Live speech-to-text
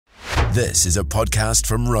This is a podcast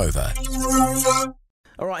from Rover.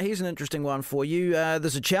 All right, here's an interesting one for you.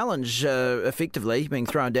 There's a challenge effectively being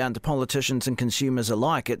thrown down to politicians and consumers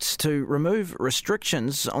alike. It's to remove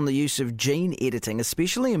restrictions on the use of gene editing,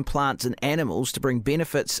 especially in plants and animals, to bring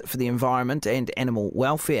benefits for the environment and animal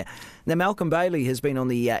welfare. Now, Malcolm Bailey has been on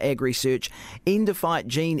the AgResearch Endophyte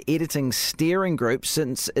gene editing steering group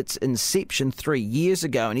since its inception 3 years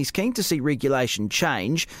ago, and he's keen to see regulation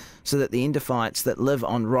change so that the endophytes that live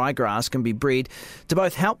on ryegrass can be bred to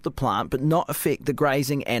both help the plant but not affect the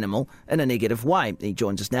grazing animal in a negative way. He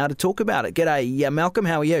joins us now to talk about it. G'day, Malcolm,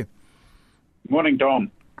 how are you? Morning,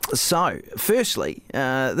 Dom. So, firstly,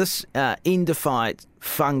 this endophyte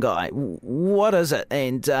fungi, what is it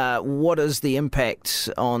and what is the impact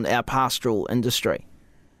on our pastoral industry?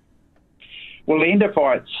 Well, the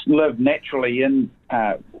endophytes live naturally in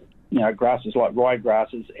grasses like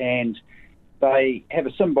ryegrasses, and they have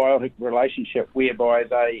a symbiotic relationship whereby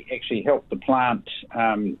they actually help the plant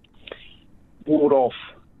ward off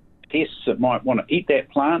pests that might want to eat that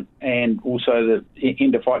plant, and also the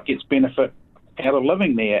endophyte gets benefit out of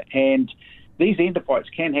living there. And these endophytes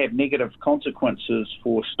can have negative consequences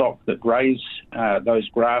for stock that graze those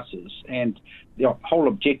grasses. And the whole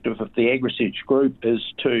objective of the AgResearch group is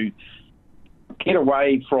to get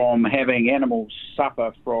away from having animals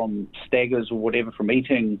suffer from staggers or whatever from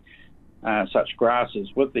eating such grasses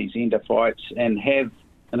with these endophytes, and have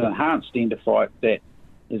an enhanced endophyte that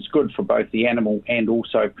is good for both the animal and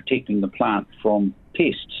also protecting the plant from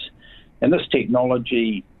pests. And this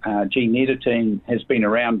technology, gene editing, has been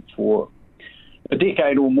around for a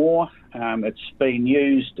decade or more. It's been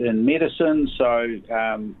used in medicine, so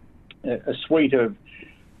a suite of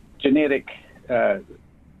genetic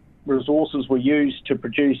resources were used to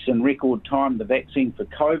produce in record time the vaccine for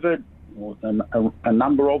COVID, or a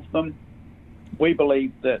number of them. We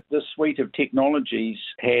believe that this suite of technologies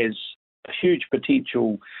has a huge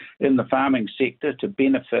potential in the farming sector to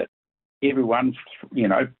benefit everyone,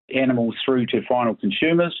 animals through to final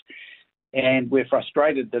consumers. And we're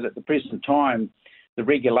frustrated that at the present time, the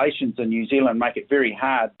regulations in New Zealand make it very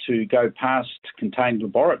hard to go past contained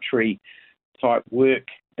laboratory type work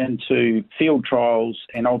into field trials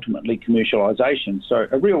and ultimately commercialisation. So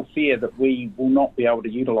a real fear that we will not be able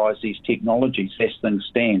to utilise these technologies as things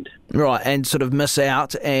stand. Right, and sort of miss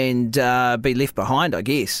out and be left behind, I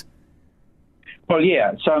guess. Well,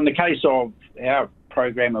 yeah. So in the case of our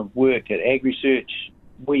program of work at AgResearch,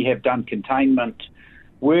 we have done containment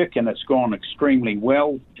work, and it's gone extremely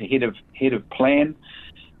well, ahead of plan.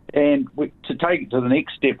 And to take it to the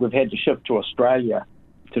next step, we've had to shift to Australia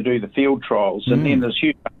to do the field trials. And then there's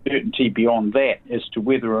huge uncertainty beyond that as to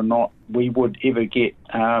whether or not we would ever get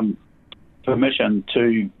permission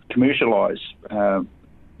to commercialise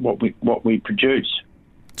what we produce.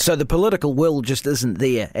 So the political will just isn't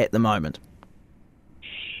there at the moment?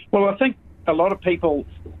 Well, I think a lot of people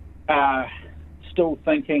are still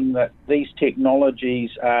thinking that these technologies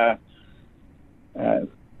are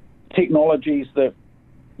technologies that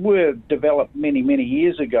were developed many, many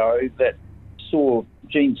years ago that saw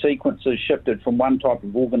gene sequences shifted from one type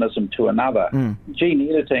of organism to another. Gene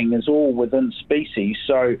editing is all within species,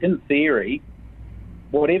 so in theory,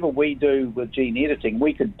 whatever we do with gene editing,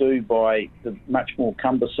 we could do by the much more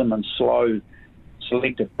cumbersome and slow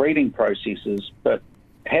selective breeding processes, but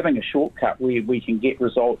having a shortcut where we can get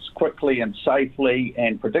results quickly and safely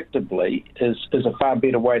and predictably is a far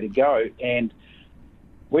better way to go. And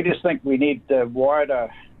we just think we need the wider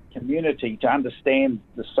community to understand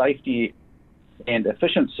the safety and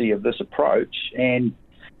efficiency of this approach and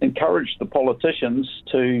encourage the politicians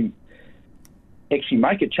to actually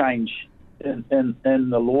make a change in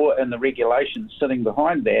the law and the regulations sitting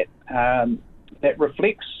behind that that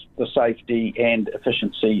reflects the safety and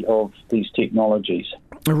efficiency of these technologies.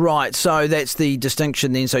 Right, so that's the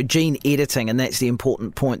distinction then. So gene editing, and that's the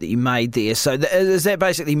important point that you made there. So is that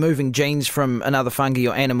basically moving genes from another fungi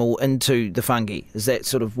or animal into the fungi? Is that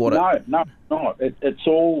sort of what No, not. It's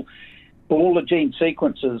all the gene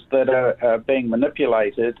sequences that are being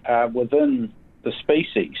manipulated are within the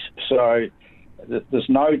species. So there's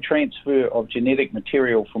no transfer of genetic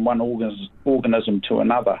material from one organism to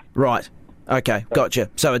another. Right. Okay, gotcha.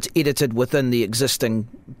 So it's edited within the existing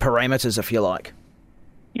parameters, if you like.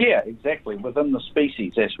 Yeah, exactly, within the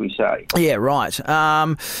species, as we say. Yeah, right.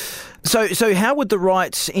 So how would the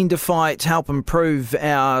right endophyte help improve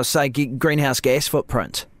our, say, greenhouse gas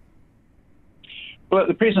footprint? Well, at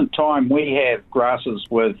the present time, we have grasses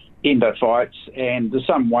with endophytes, and there's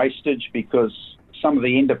some wastage because some of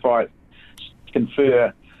the endophytes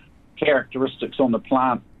confer characteristics on the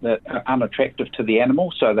plant that are unattractive to the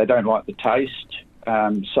animal, so they don't like the taste.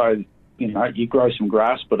 So you grow some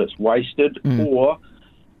grass but it's wasted, or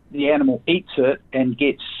the animal eats it and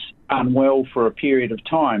gets unwell for a period of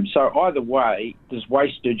time. So either way, there's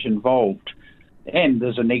wastage involved, and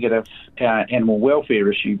there's a negative animal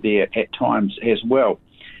welfare issue there at times as well.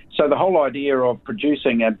 So the whole idea of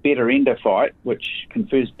producing a better endophyte, which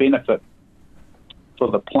confers benefit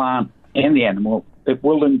for the plant and the animal, it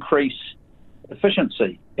will increase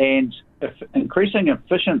efficiency. And if increasing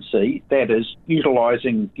efficiency, that is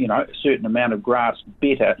utilising, a certain amount of grass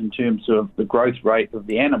better in terms of the growth rate of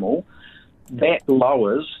the animal, that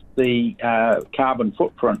lowers the carbon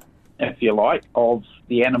footprint, if you like, of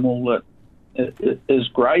the animal that is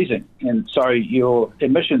grazing. And so your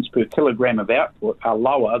emissions per kilogram of output are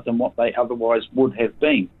lower than what they otherwise would have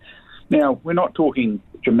been. Now, we're not talking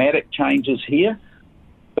dramatic changes here,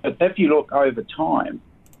 but if you look over time,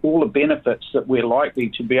 all the benefits that we're likely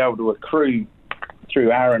to be able to accrue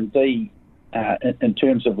through R&D in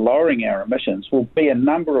terms of lowering our emissions will be a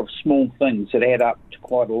number of small things that add up to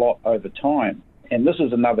quite a lot over time. And this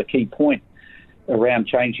is another key point around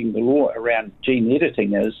changing the law around gene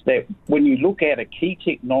editing, is that when you look at a key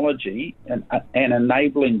technology and an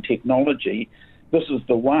enabling technology, this is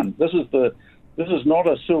the one. This is not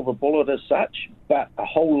a silver bullet as such, but a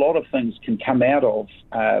whole lot of things can come out of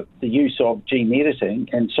the use of gene editing,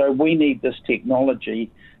 and so we need this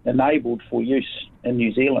technology enabled for use in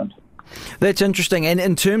New Zealand. That's interesting. And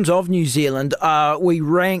in terms of New Zealand, we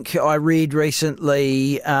rank, I read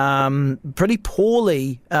recently, pretty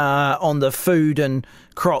poorly on the Food and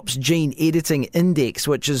Crops Gene Editing Index,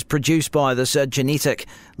 which is produced by this Genetic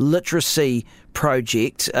Literacy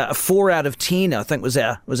Project. 4 out of 10, I think, was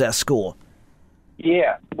our score.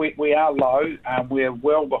 Yeah, we are low. We're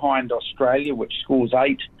well behind Australia, which scores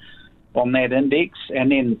 8 on that index.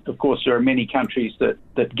 And then, of course, there are many countries that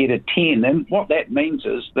get a 10. And what that means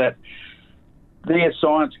is that their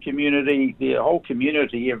science community, their whole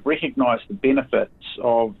community, have recognised the benefits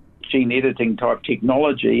of gene editing type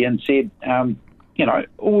technology and said,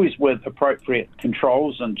 always with appropriate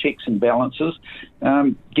controls and checks and balances,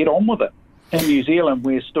 get on with it. In New Zealand,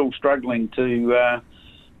 we're still struggling to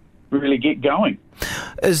really get going.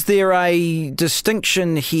 Is there a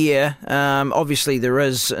distinction here? Obviously there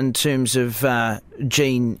is, in terms of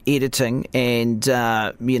gene editing and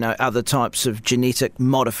other types of genetic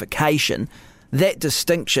modification. That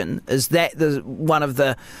distinction, is that one of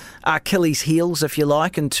the Achilles heels, if you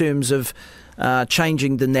like, in terms of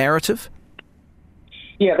changing the narrative?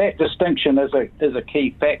 Yeah, that distinction is a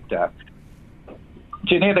key factor.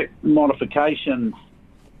 Genetic modification,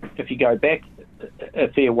 if you go back a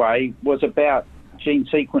fair way, was about gene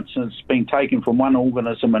sequences being taken from one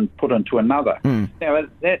organism and put into another. Now,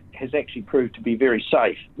 that has actually proved to be very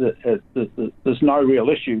safe. There's no real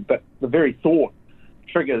issue, but the very thought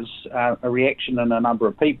triggers a reaction in a number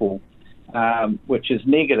of people, which is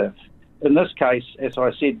negative. In this case, as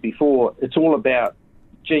I said before, it's all about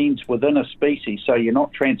genes within a species, so you're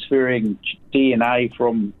not transferring DNA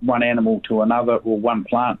from one animal to another or one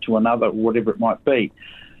plant to another or whatever it might be.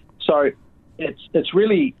 So it's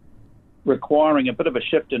really requiring a bit of a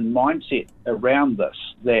shift in mindset around this,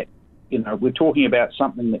 that we're talking about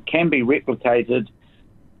something that can be replicated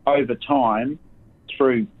over time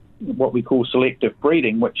through what we call selective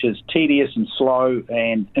breeding, which is tedious and slow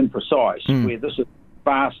and imprecise, where this is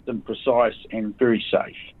fast and precise and very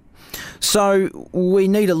safe. So we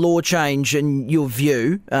need a law change, in your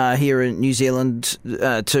view, here in New Zealand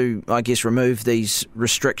to, I guess, remove these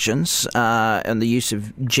restrictions and the use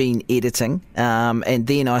of gene editing. And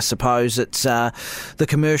then I suppose it's the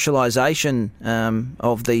commercialisation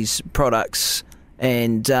of these products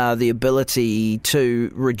and the ability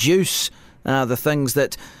to reduce the things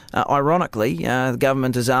that, ironically, the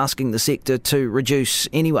government is asking the sector to reduce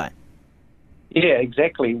anyway. Yeah,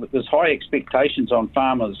 exactly. There's high expectations on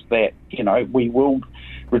farmers that, we will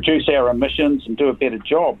reduce our emissions and do a better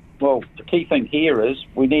job. Well, the key thing here is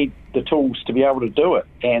we need the tools to be able to do it,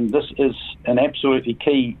 and this is an absolutely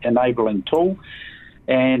key enabling tool.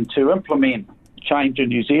 And to implement change in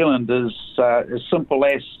New Zealand is as simple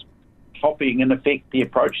as copying, in effect, the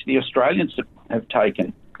approach the Australians have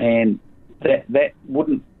taken, and that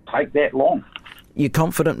wouldn't take that long. You're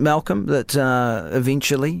confident, Malcolm, that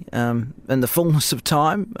eventually, in the fullness of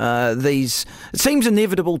time, it seems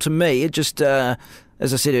inevitable to me. It just, as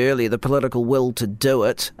I said earlier, the political will to do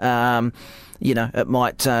it. It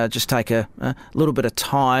might just take a little bit of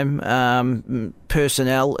time,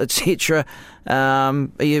 personnel, etc. Are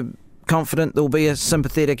you confident there'll be a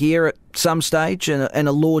sympathetic ear at some stage and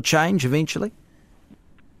a law change eventually?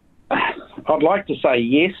 I'd like to say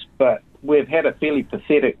yes, but we've had a fairly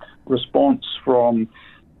pathetic response from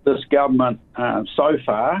this government so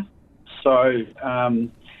far, So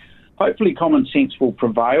hopefully common sense will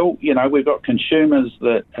prevail. We've got consumers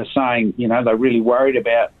that are saying, they're really worried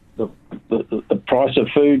about the price of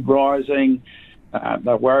food rising.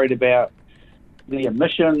 They're worried about the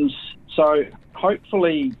emissions. So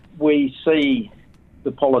hopefully we see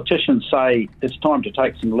the politicians say it's time to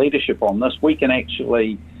take some leadership on this. We can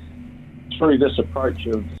actually, through this approach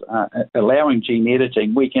of allowing gene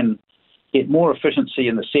editing, we can get more efficiency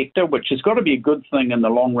in the sector, which has got to be a good thing in the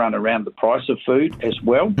long run around the price of food as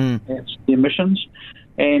well as the emissions,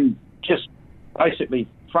 and just basically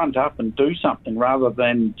front up and do something rather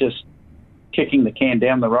than just kicking the can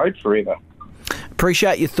down the road forever.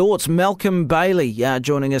 Appreciate your thoughts. Malcolm Bailey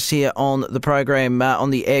joining us here on the program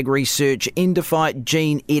on the AgResearch Endophyte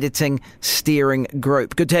Gene Editing Steering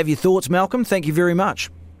Group. Good to have your thoughts, Malcolm. Thank you very much.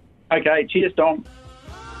 Okay, cheers, Dom.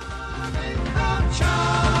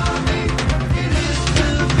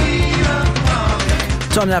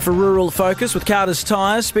 Time now for Rural Focus with Carter's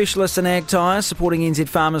Tyres, specialists in ag tyres, supporting NZ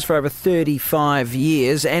farmers for over 35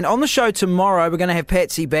 years. And on the show tomorrow, we're going to have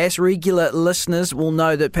Patsy Bass. Regular listeners will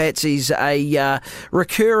know that Patsy's a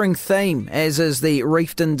recurring theme, as is the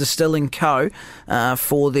Reefton Distilling Co.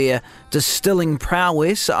 For their distilling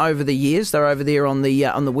prowess over the years. They're over there on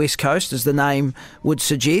the West Coast, as the name would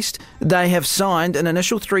suggest. They have signed an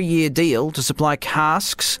initial 3-year deal to supply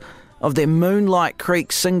casks of their Moonlight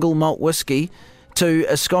Creek single malt whisky to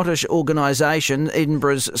a Scottish organisation,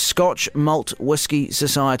 Edinburgh's Scotch Malt Whisky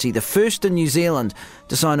Society, the first in New Zealand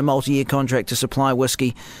to sign a multi-year contract to supply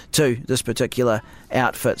whisky to this particular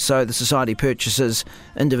outfit. So the society purchases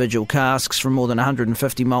individual casks from more than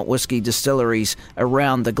 150 malt whisky distilleries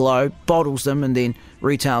around the globe, bottles them and then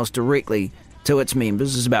retails directly to its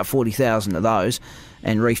members. There's about 40,000 of those,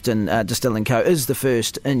 and Reefton Distilling Co. is the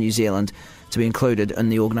first in New Zealand to be included in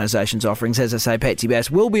the organisation's offerings. As I say, Patsy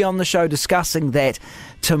Bass will be on the show discussing that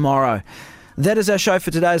tomorrow. That is our show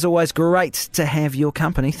for today. As always, great to have your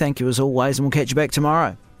company. Thank you as always, and we'll catch you back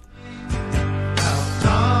tomorrow.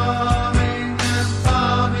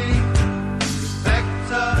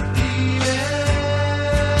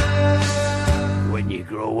 When you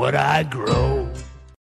grow what I grow.